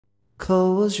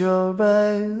Close your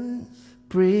eyes,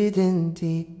 breathe in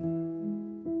deep.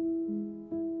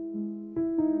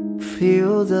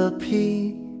 Feel the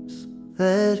peace,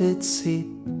 let it seep.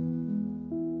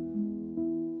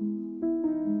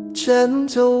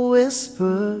 Gentle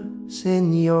whispers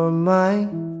in your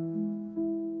mind.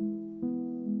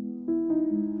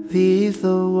 Leave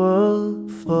the world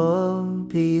far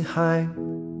behind.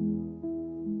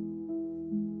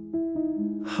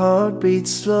 Heartbeat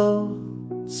slow,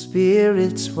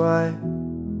 spirits wide.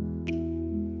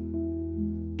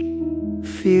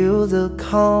 Feel the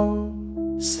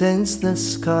calm, sense the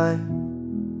sky.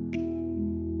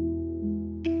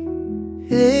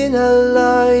 In a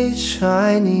light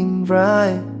shining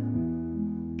bright,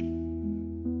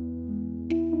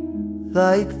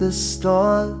 like the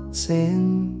stars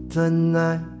in the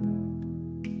night.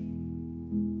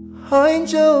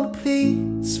 Find your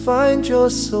peace, find your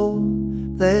soul.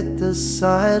 Let the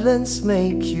silence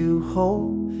make you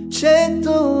whole. Check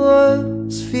the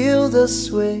words, feel the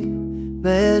sway.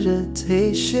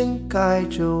 Meditation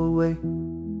guide your way.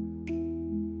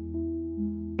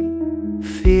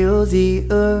 Feel the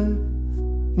earth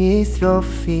beneath your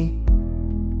feet.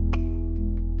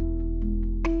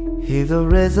 Hear the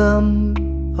rhythm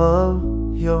of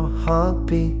your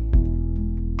heartbeat.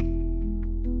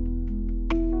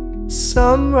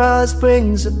 Sunrise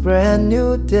brings a brand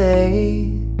new day.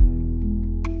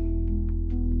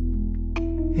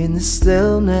 In the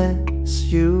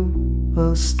stillness you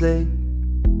will stay.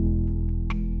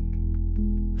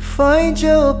 Find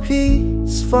your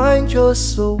peace, find your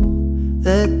soul.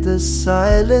 Let the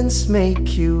silence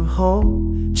make you whole.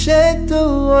 Check the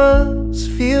words,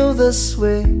 feel the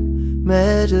sway.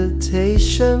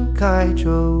 Meditation guide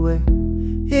your way.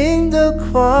 In the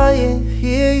quiet,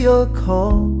 hear your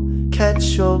call.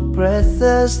 Catch your breath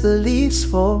as the leaves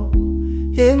fall.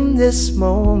 In this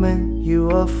moment you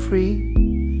are free.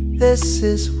 This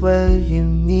is where you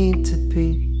need to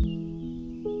be.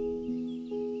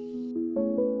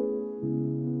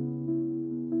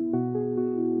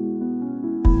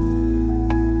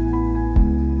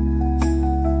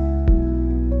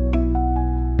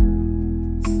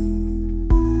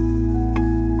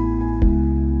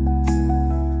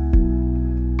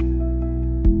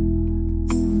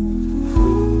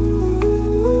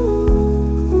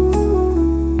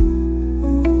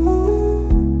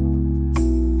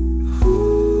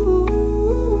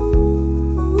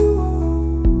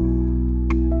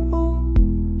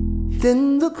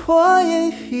 In the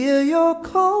quiet, hear your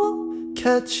call.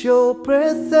 Catch your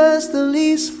breath as the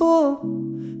leaves fall.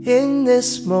 In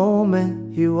this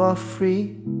moment, you are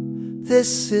free.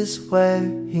 This is where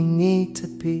you need to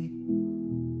be.